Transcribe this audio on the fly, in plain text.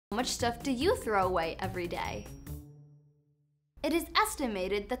much stuff do you throw away every day? It is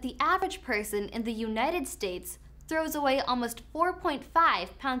estimated that the average person in the United States throws away almost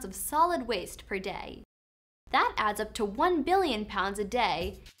 4.5 pounds of solid waste per day. That adds up to 1 billion pounds a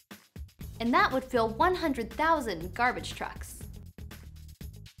day, and that would fill 100,000 garbage trucks.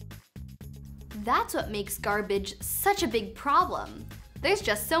 That's what makes garbage such a big problem. There's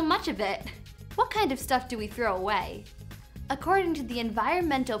just so much of it. What kind of stuff do we throw away? According to the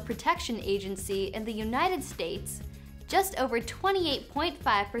Environmental Protection Agency in the United States, just over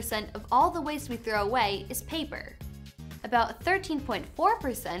 28.5% of all the waste we throw away is paper. About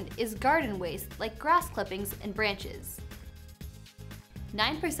 13.4% is garden waste like grass clippings and branches.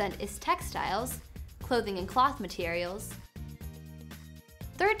 9% is textiles, clothing and cloth materials.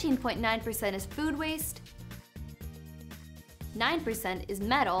 13.9% is food waste. 9% is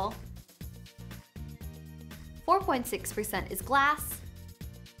metal. 4.6% is glass.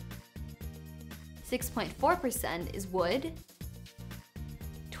 6.4% is wood.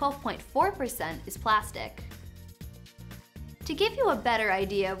 12.4% is plastic. To give you a better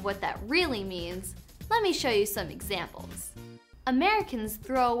idea of what that really means, let me show you some examples. Americans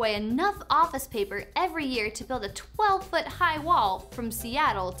throw away enough office paper every year to build a 12-foot high wall from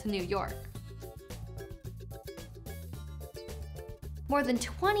Seattle to New York. More than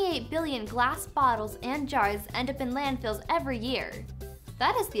 28 billion glass bottles and jars end up in landfills every year.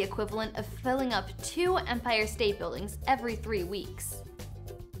 That is the equivalent of filling up 2 Empire State Buildings every 3 weeks.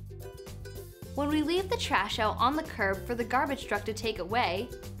 When we leave the trash out on the curb for the garbage truck to take away,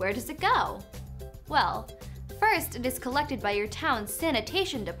 where does it go? Well, first it is collected by your town's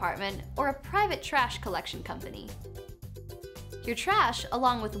sanitation department or a private trash collection company. Your trash,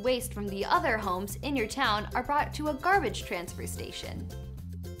 along with waste from the other homes in your town, are brought to a garbage transfer station.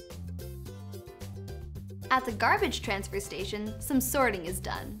 At the garbage transfer station, some sorting is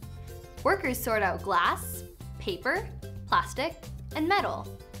done. Workers sort out glass, paper, plastic, and metal.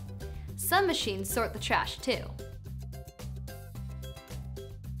 Some machines sort the trash too.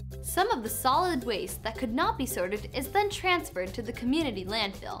 Some of the solid waste that could not be sorted is then transferred to the community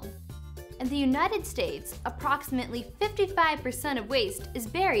landfill. In the United States, approximately 55% of waste is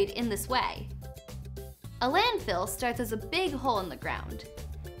buried in this way. A landfill starts as a big hole in the ground.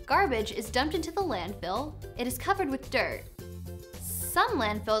 Garbage is dumped into the landfill. It is covered with dirt. Some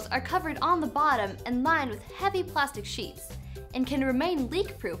landfills are covered on the bottom and lined with heavy plastic sheets and can remain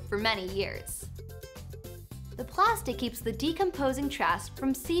leak-proof for many years. The plastic keeps the decomposing trash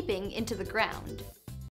from seeping into the ground.